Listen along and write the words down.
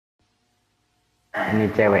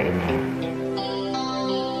Ini cewek ini.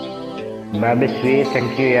 Mbak Beswi,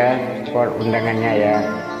 thank you ya for undangannya ya.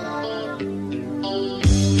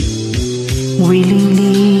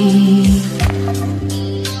 Willingly,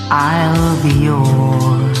 I'll be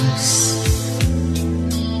yours.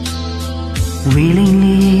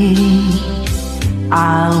 Willingly,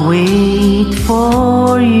 I'll wait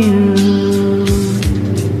for you.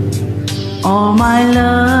 All my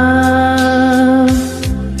love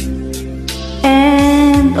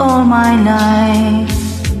and all my life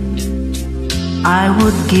I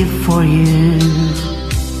would give for you.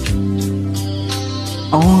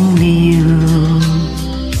 Only you.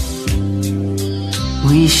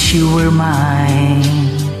 Wish you were mine.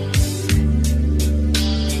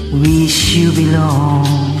 Wish you belong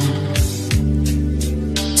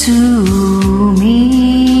to me.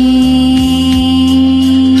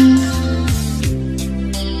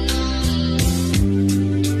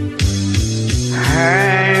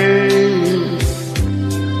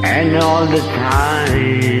 And all the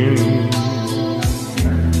time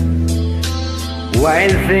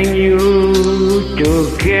wishing you to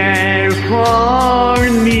care for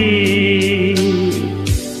me.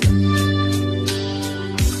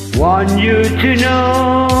 Want you to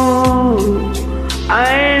know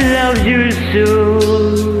I love you so.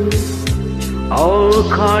 Oh,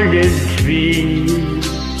 call it sweet.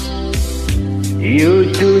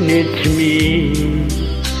 You too need me.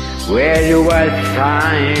 Where there was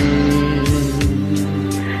time,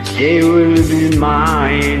 they will be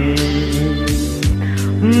mine,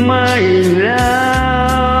 my love.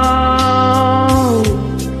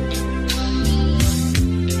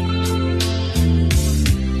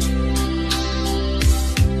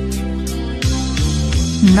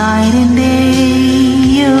 Night and day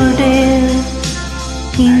you're there,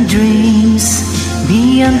 in dreams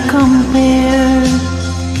beyond compare,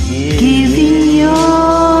 giving your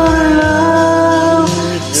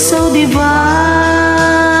so divine.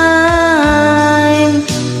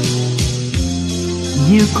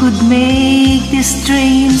 You could make these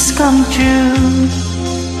dreams come true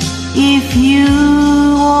if you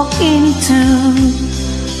walk into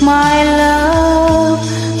my love,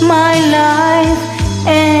 my life,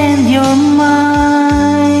 and you're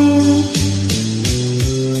mine.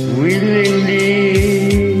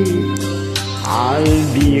 Willingly, I'll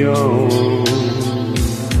be yours.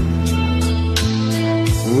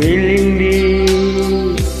 Willingly,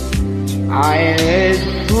 I live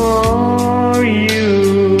for you.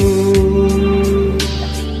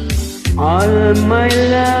 All my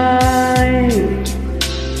life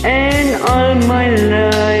and all my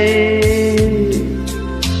life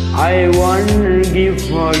I want to give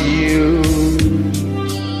for you.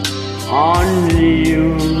 Only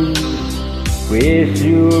you. Wish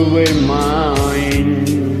you were mine.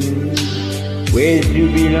 Wish you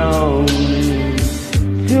belong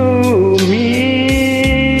to me.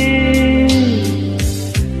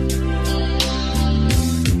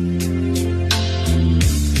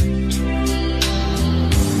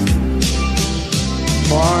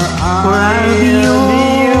 For I'll be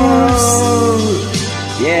yours.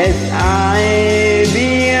 Yes, I'll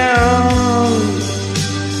be yours.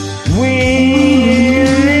 Willingly.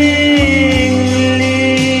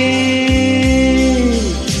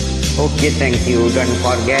 Okay, thank you. Don't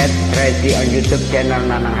forget Tracy on YouTube channel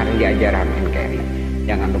Nanang Hardi Ajarham and Carry.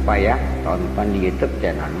 Jangan lupa ya, tonton di YouTube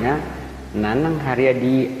channelnya Nanang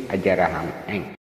Haryadi Ajarham.